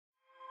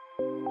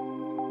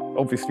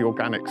Obviously,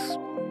 organic's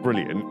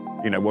brilliant.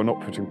 You know, we're not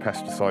putting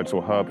pesticides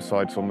or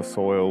herbicides on the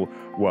soil.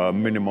 We're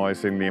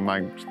minimising the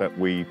amount that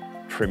we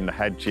trim the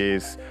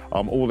hedges,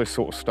 all this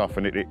sort of stuff,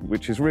 and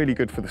which is really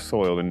good for the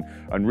soil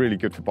and really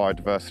good for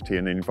biodiversity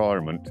and the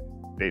environment.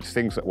 It's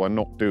things that we're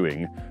not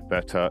doing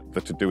that are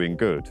doing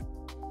good.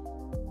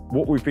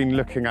 What we've been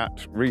looking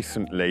at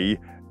recently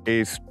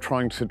is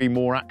trying to be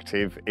more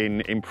active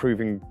in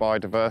improving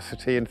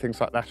biodiversity and things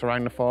like that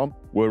around the farm.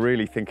 We're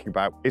really thinking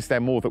about, is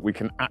there more that we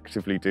can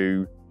actively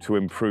do to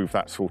improve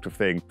that sort of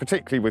thing?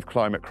 Particularly with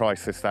climate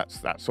crisis, that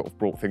sort of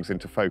brought things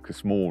into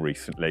focus more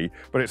recently,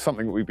 but it's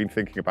something that we've been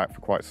thinking about for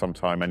quite some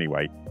time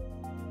anyway.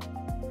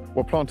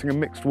 We're planting a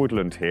mixed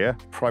woodland here,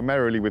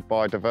 primarily with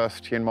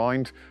biodiversity in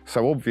mind.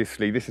 So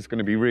obviously this is going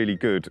to be really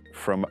good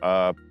from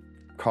a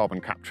carbon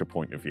capture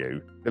point of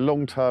view. The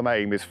long-term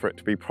aim is for it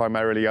to be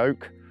primarily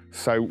oak.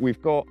 So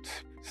we've got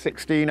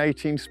 16,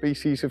 18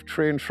 species of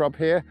tree and shrub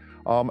here,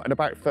 and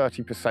about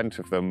 30%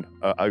 of them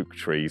are oak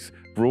trees.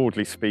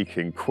 Broadly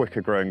speaking,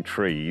 quicker growing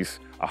trees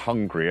are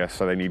hungrier,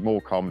 so they need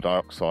more carbon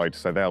dioxide,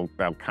 so they'll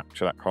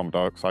capture that carbon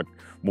dioxide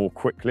more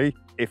quickly.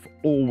 If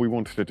all we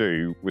wanted to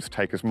do was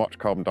take as much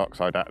carbon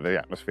dioxide out of the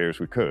atmosphere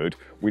as we could,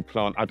 we'd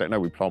plant, I don't know,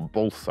 we'd plant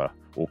balsa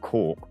or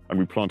cork, and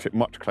we'd plant it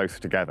much closer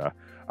together.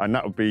 And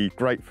that would be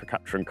great for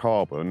capturing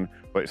carbon,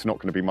 but it's not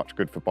going to be much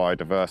good for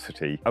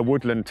biodiversity. A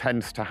woodland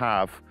tends to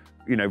have,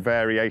 you know,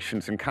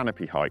 variations in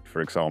canopy height,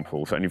 for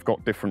example. And you've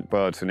got different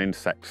birds and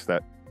insects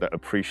that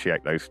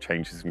appreciate those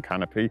changes in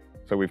canopy.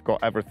 So we've got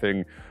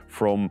everything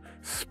from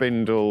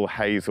spindle,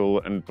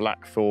 hazel and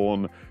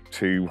blackthorn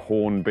to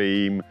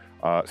hornbeam,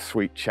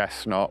 sweet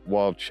chestnut,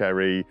 wild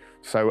cherry.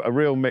 So a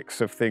real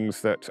mix of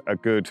things that are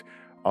good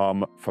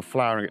for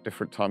flowering at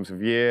different times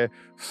of year,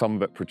 some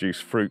that produce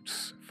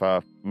fruits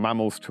for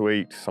mammals to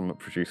eat, some that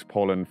produce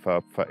pollen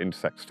for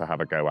insects to have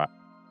a go at.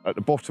 At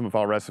the bottom of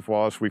our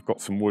reservoirs, we've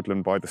got some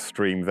woodland by the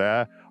stream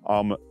there.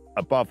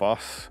 Above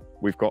us,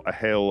 we've got a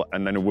hill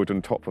and then a wood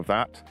on top of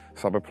that.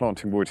 So by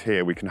planting wood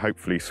here, we can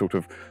hopefully sort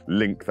of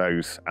link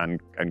those and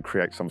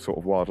create some sort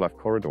of wildlife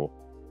corridor.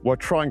 We're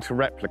trying to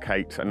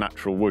replicate a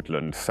natural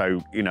woodland.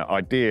 So, you know,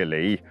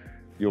 ideally,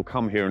 you'll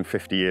come here in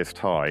 50 years'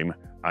 time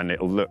and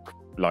it'll look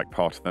like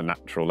part of the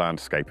natural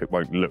landscape. It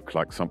won't look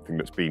like something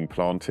that's been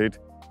planted.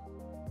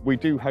 We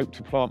do hope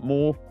to plant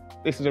more.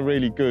 This is a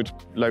really good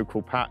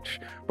local patch,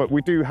 but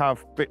we do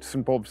have bits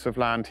and bobs of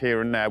land here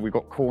and there. We've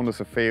got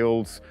corners of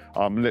fields,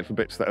 little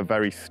bits that are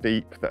very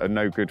steep that are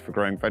no good for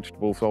growing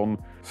vegetables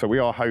on. So we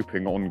are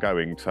hoping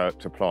ongoing to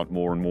plant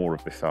more and more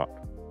of this up.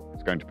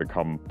 It's going to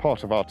become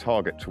part of our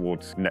target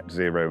towards net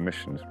zero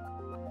emissions.